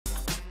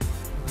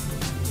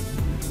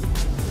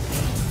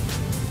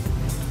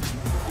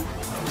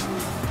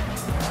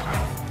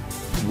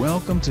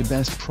Welcome to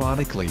Best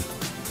Productly.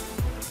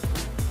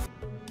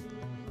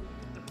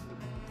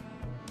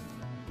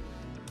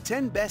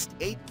 Ten Best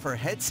 8 for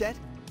Headset.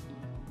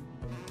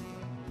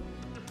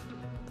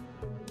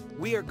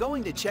 We are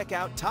going to check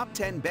out top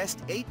 10 best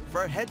 8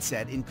 for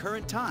headset in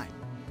current time.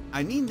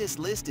 I mean, this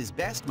list is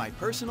best my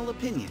personal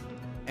opinion,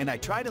 and I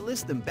try to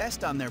list them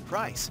best on their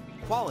price,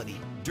 quality,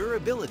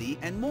 durability,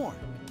 and more.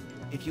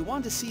 If you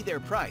want to see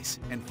their price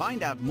and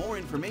find out more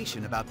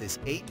information about this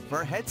 8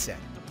 for headset,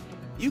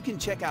 you can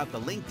check out the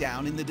link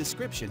down in the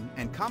description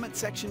and comment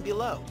section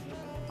below.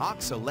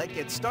 So let's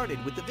get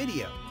started with the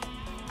video.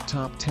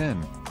 Top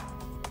 10.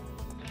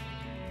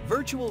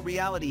 Virtual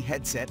Reality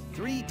Headset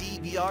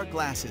 3D VR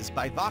Glasses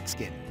by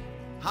Voxkin.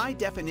 High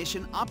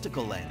Definition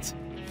Optical Lens,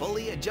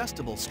 Fully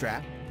Adjustable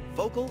Strap,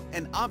 Focal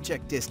and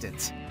Object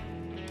Distance.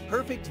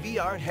 Perfect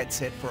VR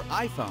headset for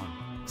iPhone,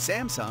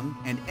 Samsung,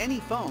 and any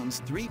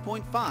phones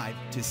 3.5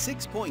 to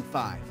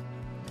 6.5.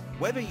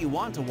 Whether you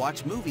want to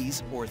watch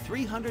movies or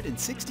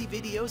 360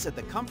 videos at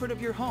the comfort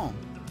of your home,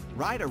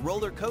 ride a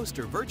roller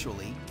coaster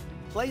virtually,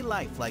 play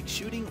life like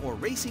shooting or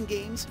racing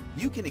games,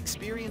 you can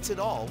experience it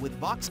all with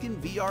Voxkin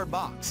VR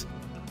Box.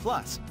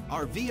 Plus,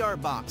 our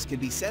VR box can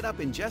be set up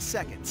in just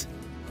seconds.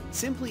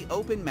 Simply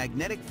open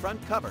magnetic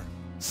front cover,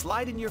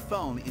 slide in your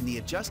phone in the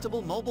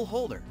adjustable mobile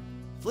holder,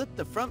 flip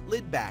the front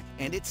lid back,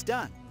 and it's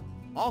done.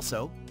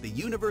 Also, the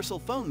universal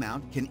phone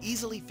mount can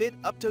easily fit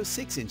up to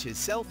 6 inches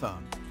cell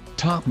phone.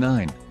 Top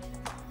 9.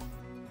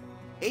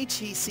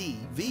 HTC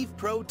VIVE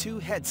Pro 2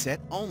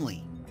 headset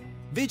only.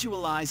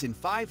 Visualize in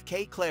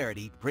 5K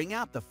clarity, bring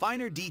out the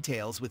finer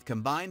details with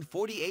combined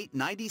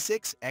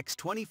 4896 x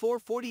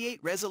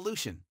 2448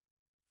 resolution.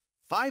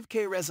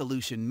 5K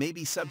resolution may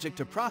be subject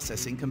to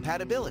processing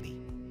compatibility.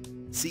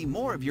 See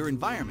more of your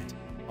environment.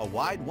 A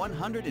wide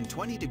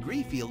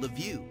 120-degree field of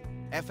view,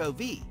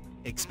 FOV,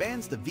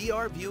 expands the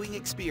VR viewing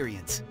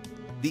experience.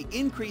 The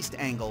increased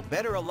angle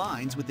better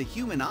aligns with the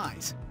human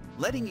eyes,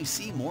 letting you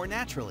see more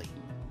naturally.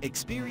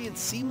 Experience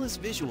seamless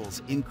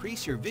visuals,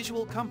 increase your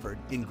visual comfort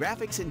in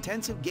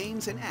graphics-intensive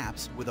games and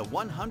apps with a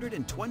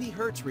 120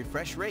 Hz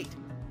refresh rate.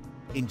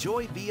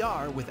 Enjoy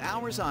VR with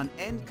hours on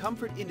end.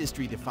 Comfort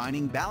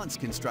industry-defining balance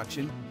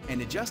construction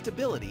and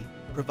adjustability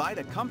provide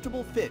a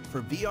comfortable fit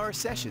for VR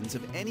sessions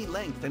of any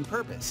length and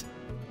purpose.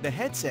 The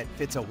headset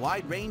fits a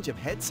wide range of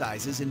head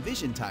sizes and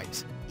vision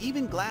types,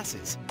 even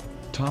glasses.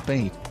 Top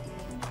 8.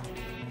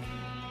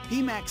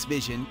 Pimax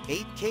Vision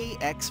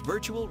 8KX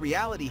Virtual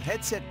Reality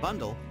Headset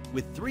Bundle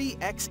with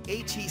 3X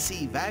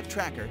HTC VIVE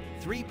Tracker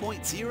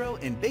 3.0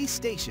 and Base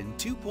Station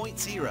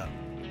 2.0.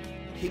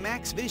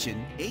 Pimax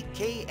Vision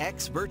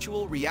 8KX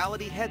Virtual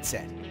Reality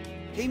Headset.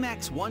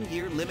 Pimax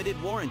 1-year limited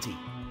warranty.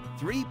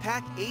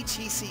 3-pack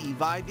HTC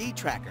VIVE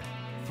Tracker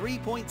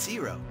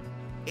 3.0.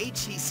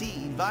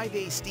 HTC VIVE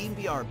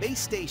SteamVR Base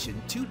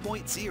Station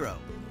 2.0.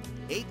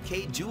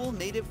 8K Dual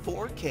Native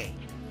 4K.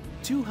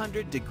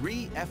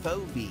 200-degree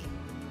FOV.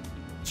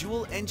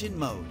 Dual Engine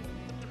Mode.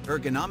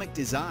 Ergonomic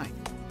Design.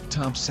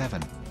 Top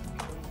 7.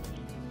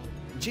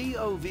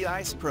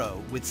 GOOVIS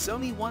Pro with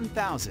Sony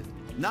 1000,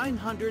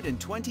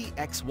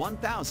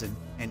 920x1000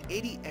 and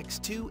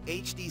 80x2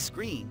 HD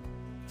screen,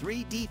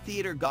 3D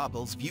theater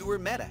goggles viewer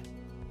meta.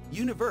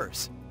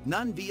 Universe,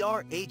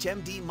 non-VR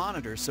HMD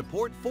monitor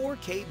support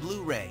 4K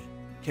Blu-ray,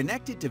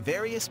 connected to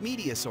various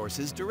media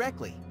sources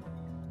directly.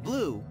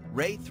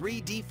 Blu-ray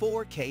 3D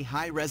 4K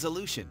high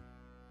resolution.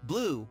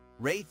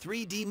 Blu-ray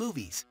 3D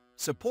movies.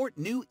 Support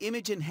new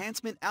image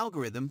enhancement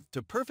algorithm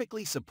to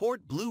perfectly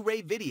support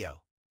Blu-ray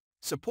video.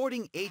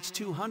 Supporting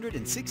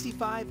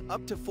H265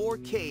 up to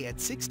 4K at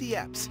 60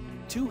 fps,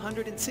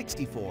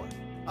 264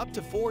 up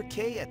to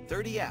 4K at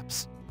 30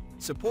 fps.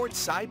 Supports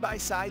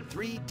side-by-side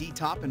 3D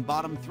top and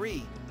bottom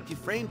 3D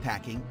frame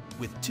packing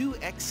with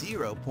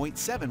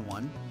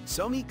 2x0.71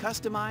 Sony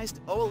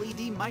customized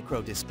OLED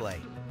micro display,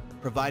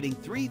 providing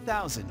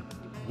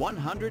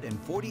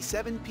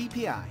 3,147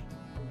 ppi.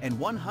 And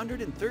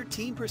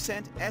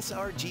 113%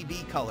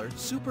 sRGB color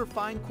super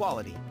fine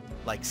quality,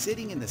 like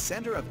sitting in the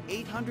center of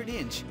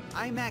 800-inch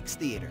IMAX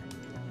theater.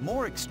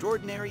 More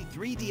extraordinary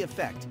 3D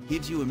effect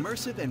gives you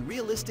immersive and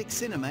realistic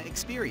cinema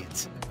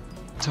experience.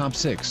 Top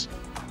 6.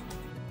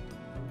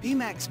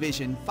 Pimax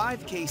Vision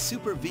 5K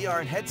Super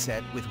VR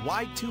headset with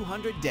wide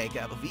 200 DEG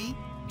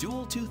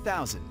Dual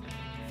 2000,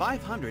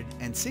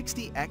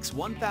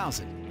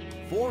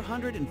 560x1000,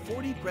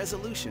 440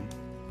 resolution.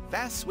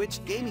 Fast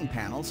switch gaming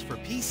panels for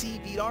PC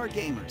VR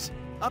gamers,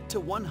 up to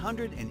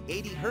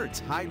 180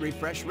 Hz high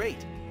refresh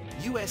rate,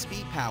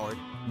 USB powered,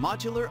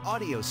 modular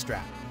audio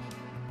strap.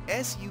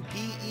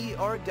 SUPERWID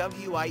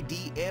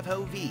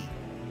FOV,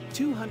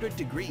 200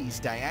 degrees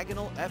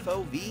diagonal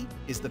FOV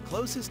is the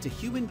closest to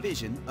human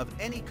vision of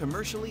any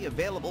commercially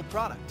available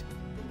product.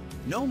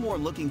 No more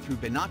looking through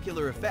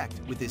binocular effect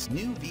with this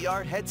new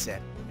VR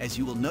headset, as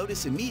you will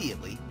notice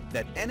immediately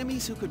that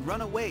enemies who could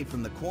run away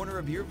from the corner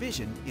of your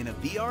vision in a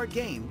VR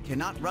game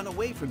cannot run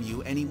away from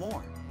you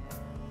anymore.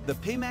 The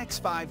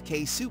Pimax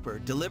 5K Super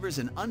delivers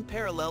an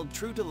unparalleled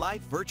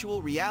true-to-life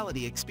virtual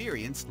reality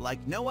experience like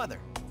no other.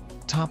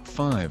 Top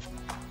 5.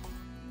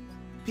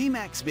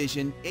 Pimax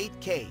Vision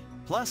 8K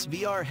Plus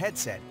VR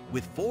headset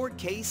with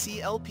 4K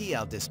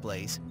CLPL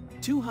displays,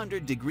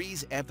 200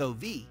 degrees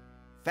FOV,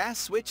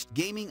 fast-switched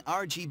gaming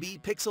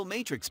RGB pixel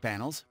matrix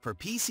panels for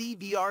PC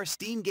VR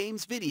Steam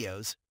Games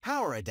videos,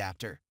 power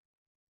adapter,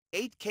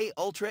 8K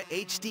Ultra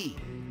HD,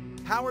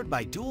 powered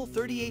by dual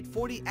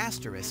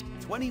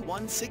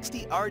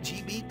 3840*2160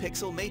 RGB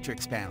pixel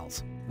matrix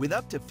panels, with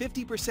up to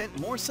 50%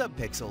 more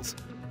subpixels,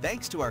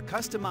 thanks to our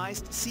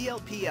customized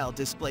CLPL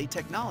display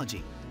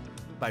technology.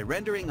 By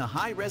rendering a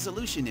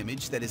high-resolution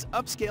image that is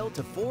upscaled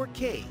to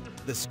 4K,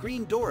 the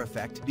screen door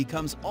effect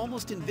becomes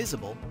almost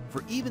invisible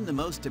for even the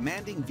most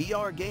demanding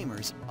VR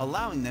gamers,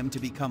 allowing them to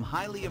become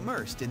highly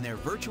immersed in their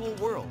virtual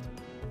world.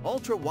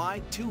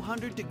 Ultra-wide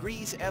 200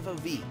 degrees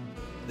FOV.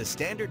 The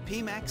standard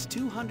Pimax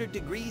 200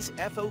 degrees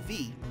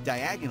FOV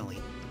diagonally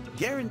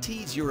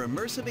guarantees your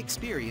immersive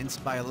experience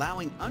by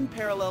allowing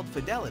unparalleled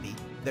fidelity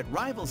that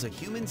rivals a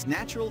human's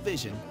natural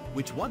vision,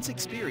 which once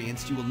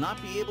experienced you will not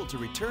be able to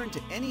return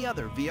to any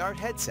other VR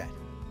headset.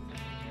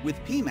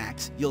 With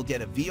Pimax, you'll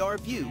get a VR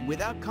view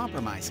without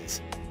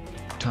compromises.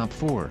 Top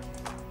 4.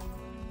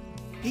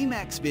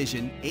 Pimax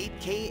Vision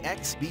 8K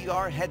X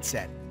VR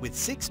headset with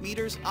 6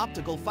 meters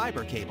optical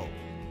fiber cable.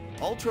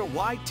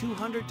 Ultra-wide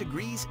 200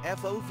 degrees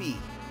FOV.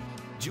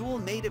 Dual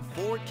native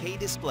 4K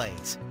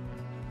displays.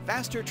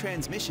 Faster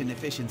transmission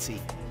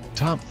efficiency.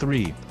 Top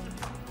 3.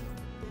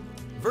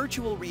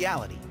 Virtual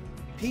reality.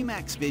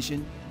 Pimax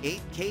Vision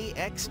 8K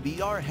X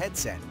VR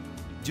headset.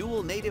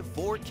 Dual native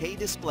 4K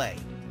display.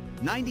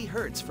 90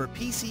 Hz for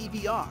PC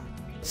VR.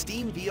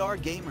 Steam VR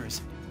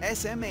gamers.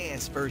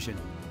 SMAS version.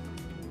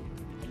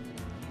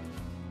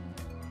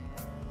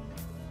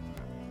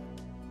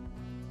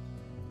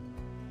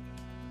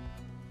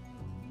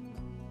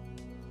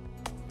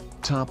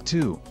 Top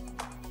 2.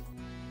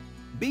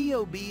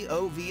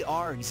 BOBO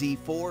VR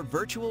Z4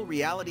 Virtual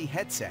Reality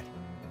Headset.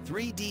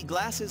 3D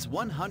Glasses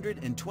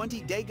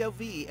 120 Dago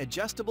V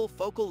Adjustable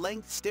Focal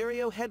Length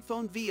Stereo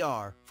Headphone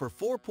VR for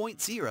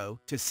 4.0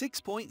 to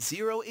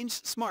 6.0-inch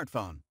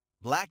smartphone.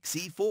 Black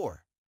Z4.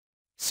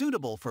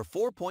 Suitable for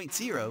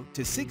 4.0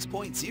 to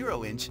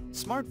 6.0-inch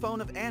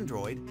smartphone of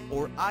Android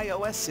or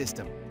iOS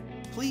system.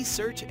 Please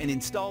search and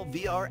install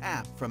VR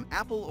app from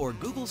Apple or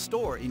Google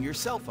Store in your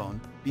cell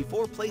phone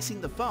before placing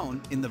the phone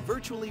in the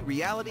virtually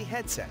reality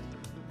headset.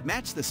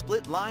 Match the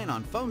split line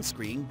on phone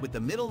screen with the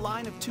middle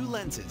line of 2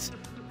 lenses.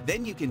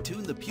 Then you can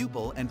tune the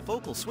pupil and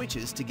focal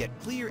switches to get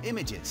clear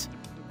images.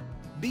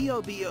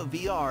 BOBO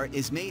VR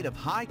is made of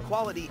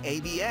high-quality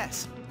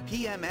ABS,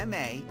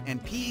 PMMA,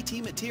 and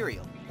PET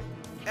material.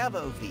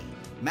 EVO-V,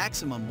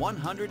 maximum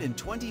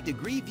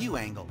 120-degree view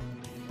angle.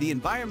 The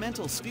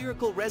environmental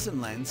spherical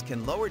resin lens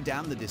can lower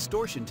down the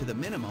distortion to the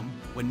minimum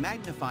when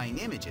magnifying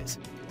images,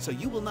 so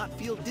you will not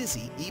feel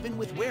dizzy even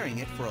with wearing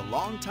it for a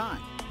long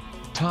time.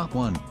 Top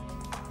 1.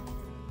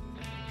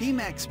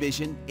 Pimax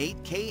Vision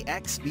 8K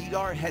X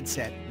VR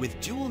headset with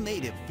dual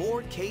native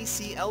 4K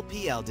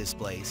CLPL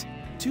displays,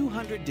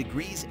 200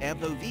 degrees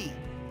FOV,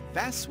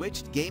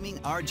 fast-switched gaming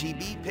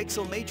RGB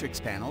pixel matrix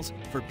panels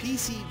for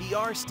PC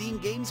VR Steam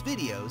Games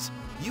videos,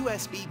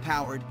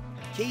 USB-powered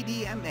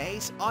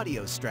KDMA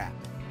audio strap,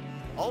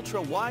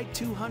 ultra-wide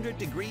 200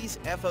 degrees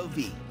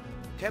FOV.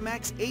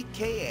 Pimax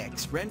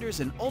 8KX renders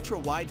an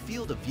ultra-wide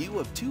field of view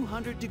of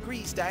 200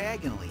 degrees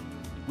diagonally,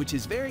 which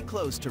is very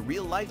close to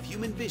real-life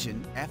human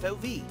vision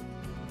FOV.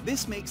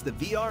 This makes the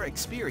VR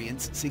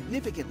experience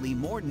significantly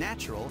more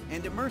natural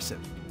and immersive.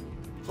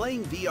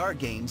 Playing VR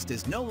games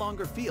does no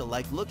longer feel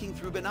like looking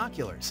through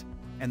binoculars,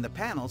 and the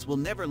panels will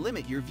never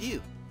limit your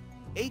view.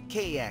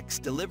 8KX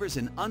delivers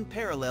an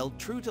unparalleled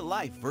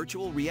true-to-life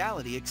virtual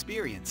reality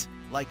experience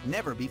like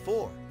never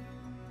before.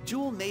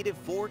 Dual native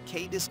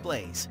 4K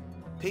displays.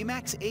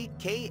 Pimax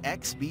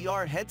 8KX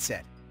VR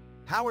headset.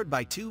 Powered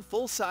by 2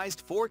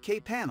 full-sized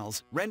 4K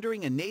panels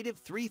rendering a native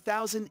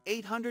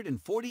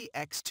 3840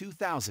 x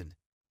 2000.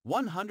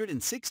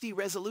 160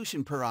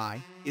 resolution per eye,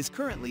 is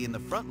currently in the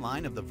front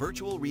line of the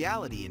virtual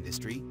reality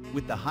industry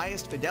with the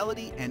highest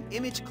fidelity and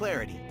image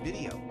clarity.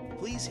 Video.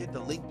 Please hit the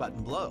link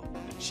button below,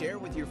 share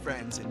with your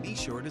friends, and be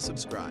sure to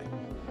subscribe.